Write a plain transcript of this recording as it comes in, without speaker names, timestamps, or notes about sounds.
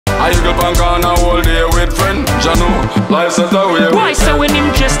eagle pan corner all day with friend. Jano, life set away. Why so when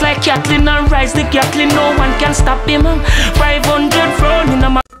him dressed like Capleton and rise the Capleton, no one can stop him. 500 front in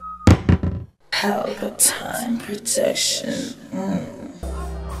a Pelpa time protection.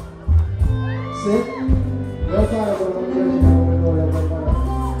 See? You're fine,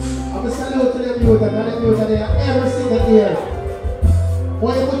 I'm salute to them youth and the youth that they are every single year.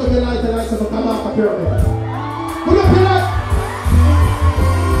 When you put up your light tonight, so come off a pyramid. Put up your light!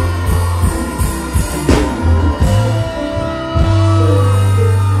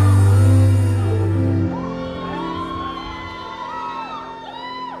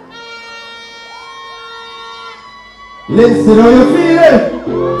 Listen, how you feeling?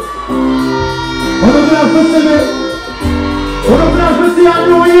 What do you have to see me? What do you have to see a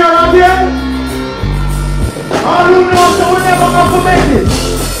new year again? All who know that we never have to make it.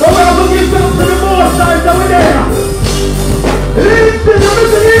 So we have to give them to the most times that we're there. Listen, you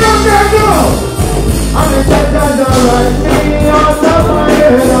listen here and there now. And the judge has alright me out of my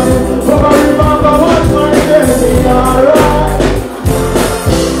head. But I remember what's my head, me alright.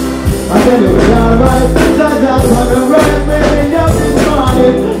 I tell you it's alright. Judge has alright me up this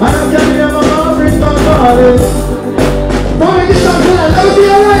morning. And I'm telling you my mom brings my body. Mommy, get some blood. Let me see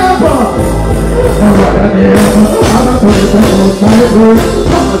your leg up. I'm a person who's my good.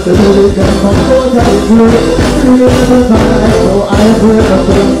 I'm a citizen from Korea. So I break a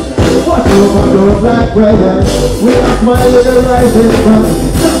thing. What you want to black weather? We are my little rising sun.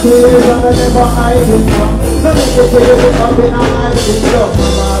 Just live and I never hiding from. Let me get you up in a hiding from.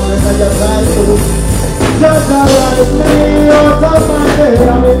 I'm a just like you. Just alright, me out of my head. I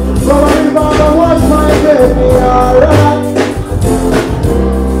mean, go and remember what's my head. Me alright.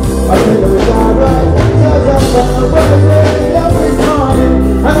 I tell you it's alright. Just alright, every morning.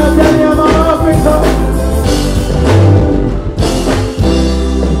 And I tell you my heart brings up.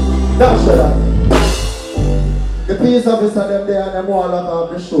 That's right. The peace officer them there and them all lot of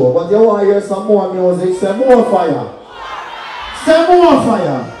the show. But you want to hear some more music, say more fire. Say more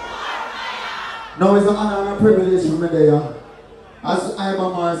fire. Now it's an honor and a privilege for me there. As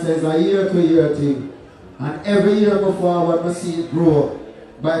mahr says, a year to year thing. And every year before when we see it grow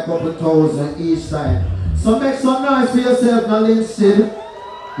by a couple thousand each time. So make some noise for yourself now, Lindsay.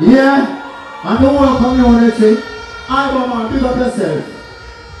 Yeah? And the whole community. mahr, pick up yourself.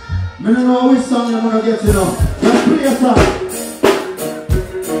 I don't know which song I'm going to get, you know. Let's play a song.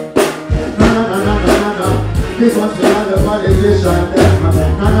 Na na na na na na. This one's the other validation.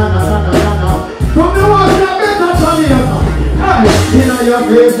 Na na na na na na. From the ones that better Jamaica. Hey, in your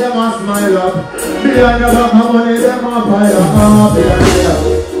face, them a smile up. Behind your back of money, them a pile up. Behind you.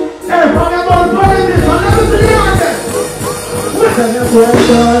 Hey, from the ones running this, I'll never see you again. Listen, it's well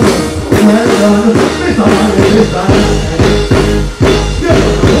done. Well done. It's a validation.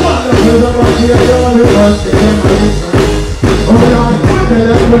 We're about to get done with us, they can't believe it. Oh yeah,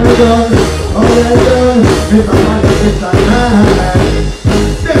 we're done. Oh yeah, done. It's a man, it's a man.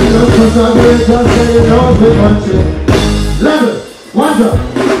 They look for some way, just say you know the country. Level, wonder.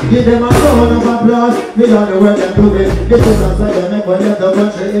 Give them a round of applause. We don't know where they're doing. This is a side that make one of the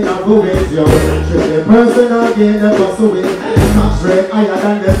country in a movie. Yo, should the personal gain them pursuing. Tax rate higher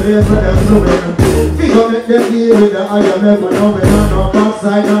than the place where they're doing. Figure make them deal with the higher level. No we don't know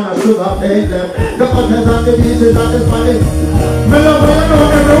backside and a sugar pay them. The hotels and the beaches and the Spanish. Me love when you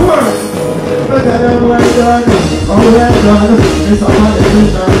know every word. But tell them well done. Oh well done. It's a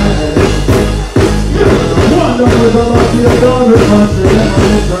validation. Wonderful about the adorable country.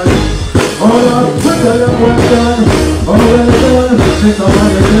 Oh Lord, we tell them well done. Oh well done. It's a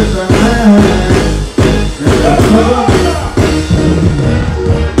validation.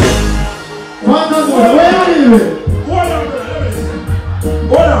 Where are you? Hold on.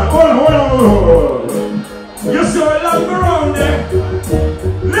 You see a long around there?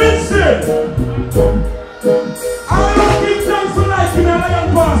 Listen! I don't give thanks for liking a lion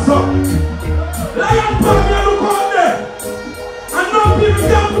pass up. Lion pass, you look out there. And now people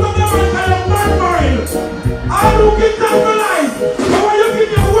can't put up their mind and your bad mind. I don't give thanks for life. So when you give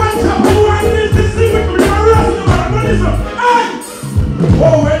me one tap and one needs to see me, you're rest of the man. Listen, hey!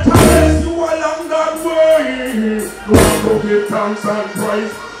 Oh, it has you along that way. You have to give thanks and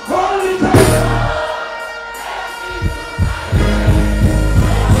praise. Holy time.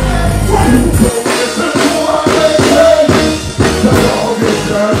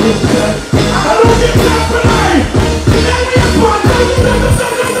 I don't give that for life. Let me apart.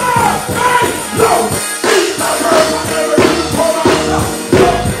 Hey, no. It's a verse I never used for myself.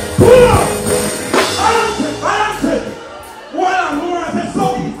 Pull up. I answered. While I'm going to say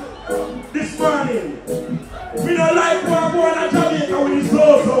something this morning. We don't like one born in Jamaica with his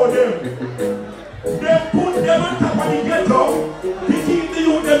clothes out there. They put them on top of the ghetto to keep the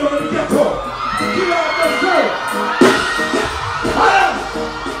youth them on the ghetto. Kill out themselves. Forward!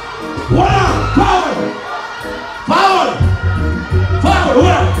 Forward! Forward!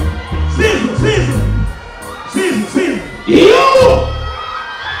 Forward! Season! You!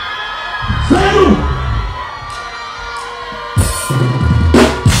 Salute!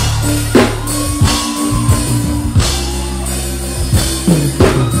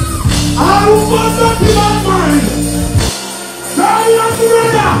 I will put that in my mind. Sorry, I'm the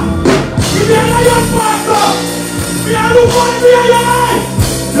brother. Give me a lion partner. We are the one, we are your life.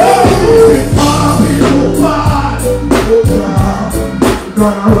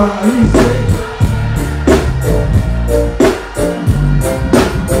 Gonna rise.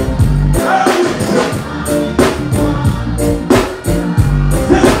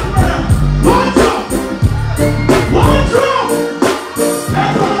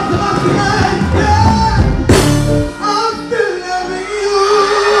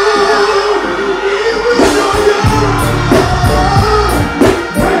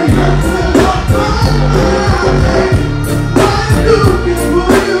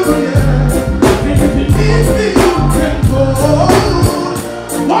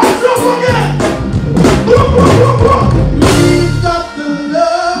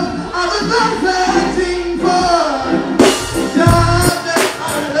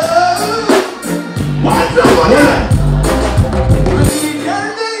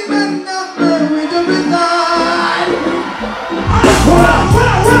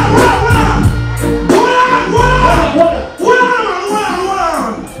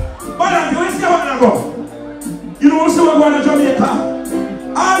 You know, so we're going to Jamaica.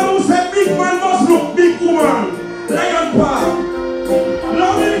 All who say big man must look big woman. Lion Park. Now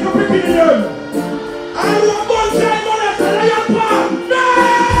we need to pick in the end. I want one time on us, Lion Park. No!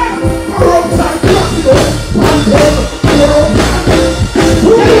 Corrupt and classical.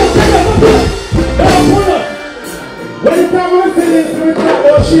 When you come and say this, we talk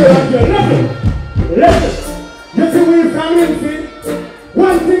about shit like you. Listen. You see we family see?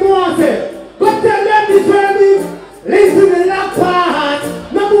 One thing I want to say. But tell them this way me. Listen to the lap part.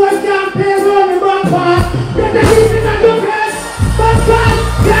 No boy can't pay on the back part. Get the heat in the face. Back part.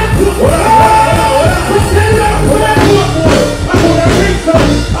 Get to the but tell them where you are boy. I'm going to bring some.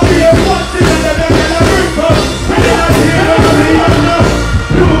 I'll be a watching and then I'm going to bring some. And then I'll see you enough.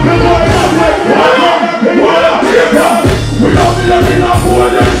 You can go enough like what up here, God? We don't be letting up for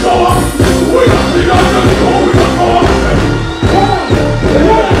them show up. We don't be letting them go. We don't go up.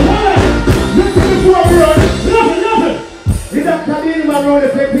 Run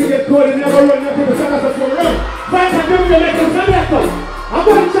if they get cold and never run nothing but some of us will run. Fight and do the make them come back up. I'm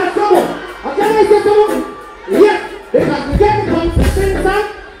going to chat someone. I can't say someone. Yes, because the game comes to sing song.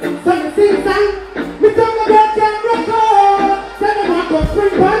 So the sing song. Me talk about can record. Tell them I come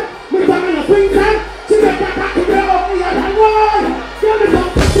spring pan. Me talk in a swing song. She get back back to the over here and one. Tell me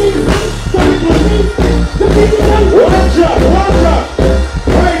come to sing song. So we can sing. The people come. Watch out.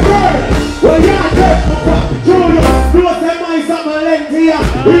 Hey girl. Well yeah, girl. Julia. Here,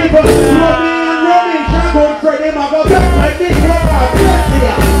 people, Romy, can't go for them. I go back like this one.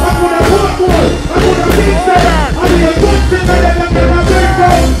 I'm gonna put one. I'm gonna fix them. I'm gonna put them and then I'm gonna break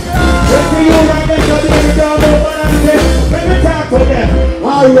them. Let's see you right there, so they don't know what I'm saying. Let me talk to them.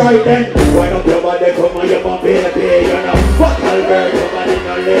 Alright then. Wind up your body, come on, your bum, baby, you know. Fuck Albert, your body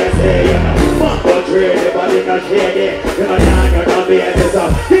not lazy, you know. Fuck country, your body not shady. You know, nah, you're not baby, so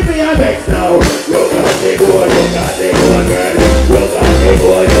give me a vex now. You got the good, girl. You got the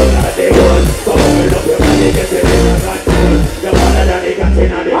boy, you got the one. Come on, up your body, get it in the back. Your mother than the cat in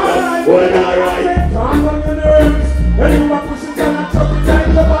the gun. Well, alright. Calm on your nerves. And you want to push it down and chuck it down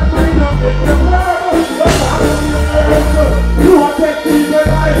the back. I know it's the world. Calm on your nerves. You want to take people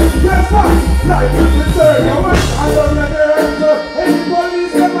life. Guess what? Life is the turn. You want to calm on your nerves. Any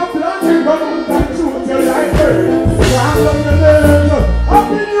police them a plan, you come out and shoot your life first. Calm on your nerves. Up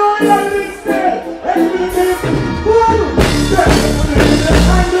in your ear instead. Everything is cool.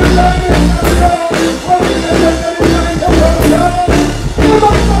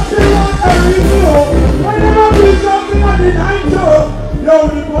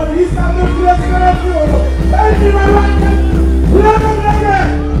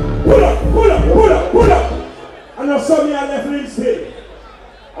 Pull up. I know some of you are left Lindsay.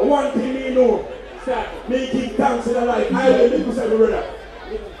 I want thing me know. Me keep thanks in the life. I will live with every brother.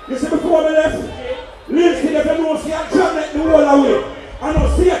 You see before me left? Lindsay, if you don't see I jump let the wall away. I know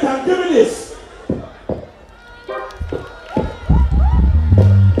Satan, give me this.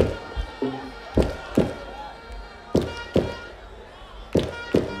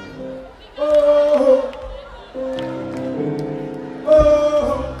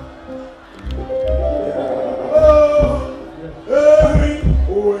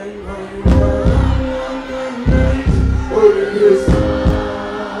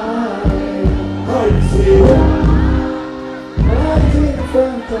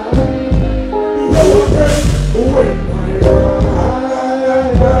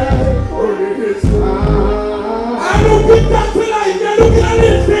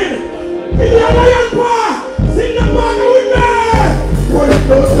 Sing the man with me! What it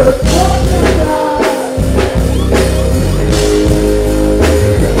goes to the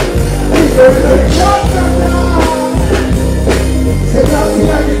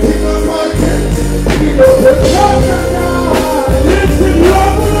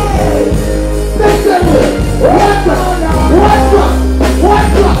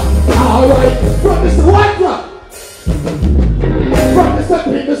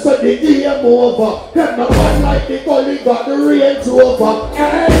the game over. Them the man like the gully got the range over.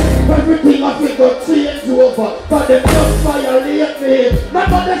 Everything I think got change over. But them just violate me.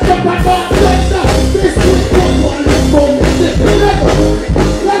 Remember the stuff I got this is one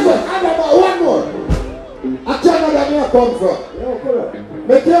level. I know one more. I tell you where I come from.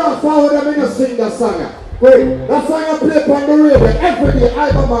 Make you follow them in a sing that song. Wait, that song I play on the radio every day.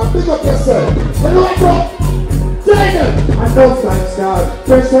 I'm a man, pick up yourself. You know what, bro? And no thanks God,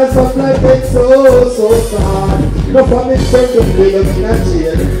 precious of life it's so sad. No family friend to play up in a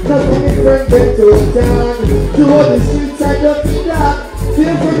jail. No family friend get to town. To all the streets I don't need that.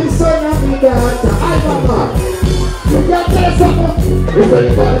 Feel for the sun and me that. I'm a man. You can't tell us something. If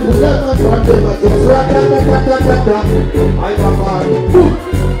anybody who never got them, I just rock that. I'm a man.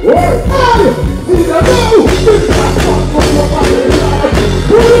 Word! See the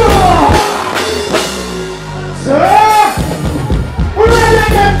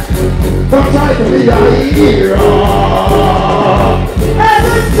don't try to be a hero. Hey,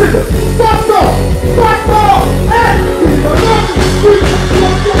 listen, what's up? Hey, boom!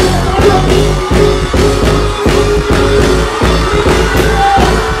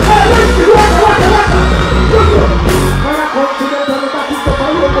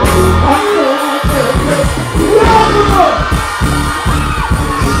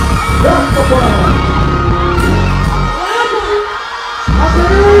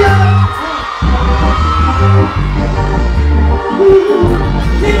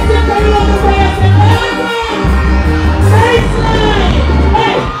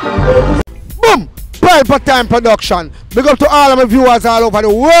 Pelpa Time production. Big up to all of my viewers all over the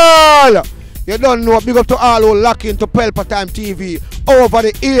world. You don't know. Big up to all who lock into Pelpa Time TV over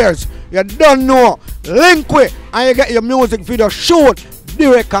the years. You don't know. Link with and you get your music video shoot,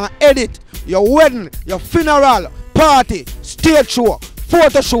 direct and edit. Your wedding, your funeral, party, stage show,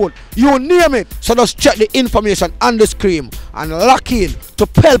 photo shoot, you name it. So just check the information on the screen and lock in to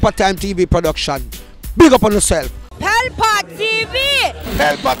Pelpa Time TV production. Big up on yourself. Pelpa TV!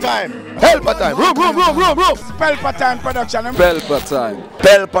 Pelpa Time! Pelpa Time! Room! Pelpa Time production. Pelpa Time.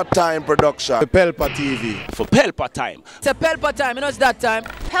 Pelpa Time production. Pelpa TV. For Pelpa Time. It's a Pelpa Time, you know it's that time.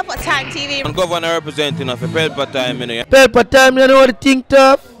 Pelpa Time TV. I'm governor representing of a Pelpa Time, you know. Pelpa Time, you know what the thing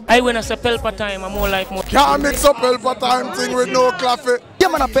tough? I when I say Pelpa Time, I'm more like more. Can't mix up Pelpa Time thing with no coffee. Yeah,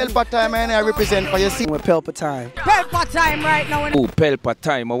 man, a Pelpa Time, and I represent for you. See, We're Pelpa Time. Pelpa Time right now. Oh, Pelpa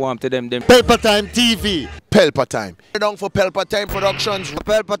Time, I want to them. Pelpa Time TV. Pelpa Time. Down for Pelpa Time Productions.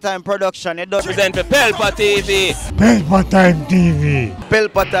 Pelpa Time production. It does Represent for Pelpa TV. Pelpa Time TV.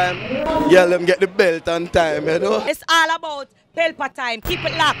 Pelpa Time. Yeah, let them get the belt on time, you know. It's all about Pelpa Time. Keep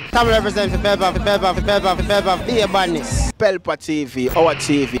it locked. Time represent for Pelpa, be a badness. Pelpa TV, our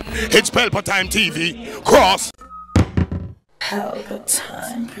TV. It's Pelpa Time TV. Cross. Pelpa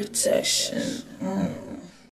Time protection.